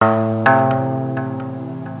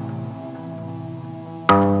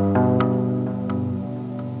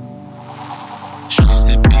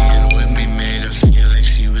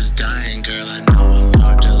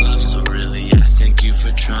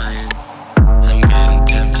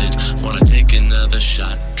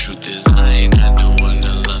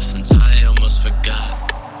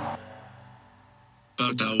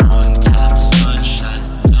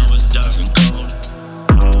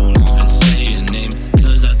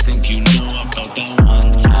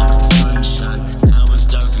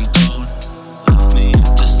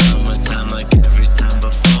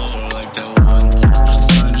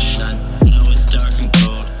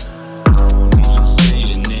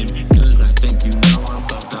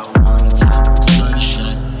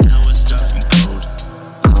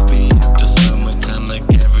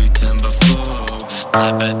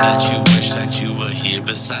I bet that you wish that you were here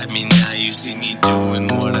beside me. Now you see me doing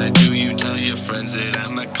what I do. You tell your friends that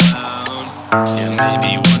I'm a clown. Yeah,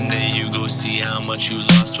 maybe one day you go see how much you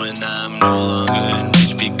lost when I'm no longer in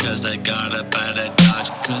reach, because I got up out of Dodge.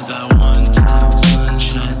 Cause I one time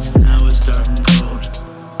sunshine, now it's dark and cold.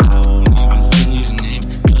 I won't even say your name,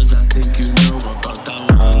 cause I think you know about that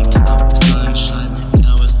one time sunshine.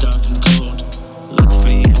 Now it's dark and cold. Look for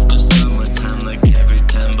me after summertime like every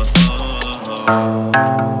time before.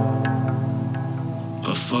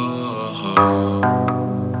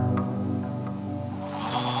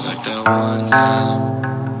 Like that one time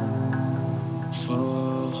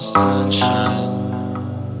for sunshine.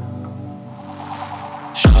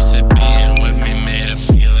 She said being with me made her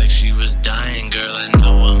feel like she was dying. Girl, I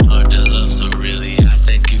know I'm hard to love, so really I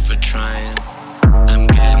thank you for trying. I'm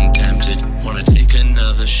getting tempted, wanna take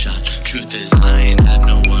another shot. Truth is I ain't had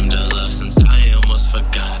no one to love since I almost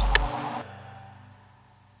forgot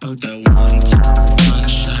about that one time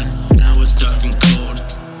sunshine. Now it's dark and cold.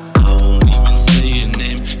 I won't even say your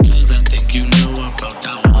name, cause I think you know about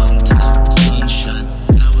that one time sunshine.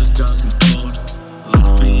 Now it's dark and cold.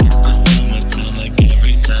 Love me after summertime like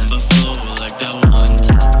every time before. Like that one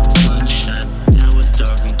time sunshine. Now it's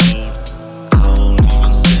dark and cold. I won't even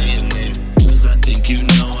say your name, cause I think you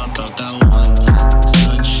know about that one time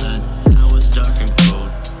sunshine. Now it's dark and cold.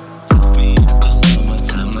 Love me after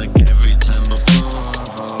summertime like every time before.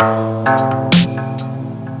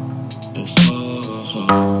 Before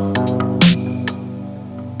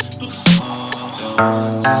the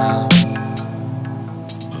one time,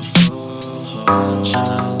 before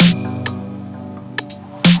sunshine.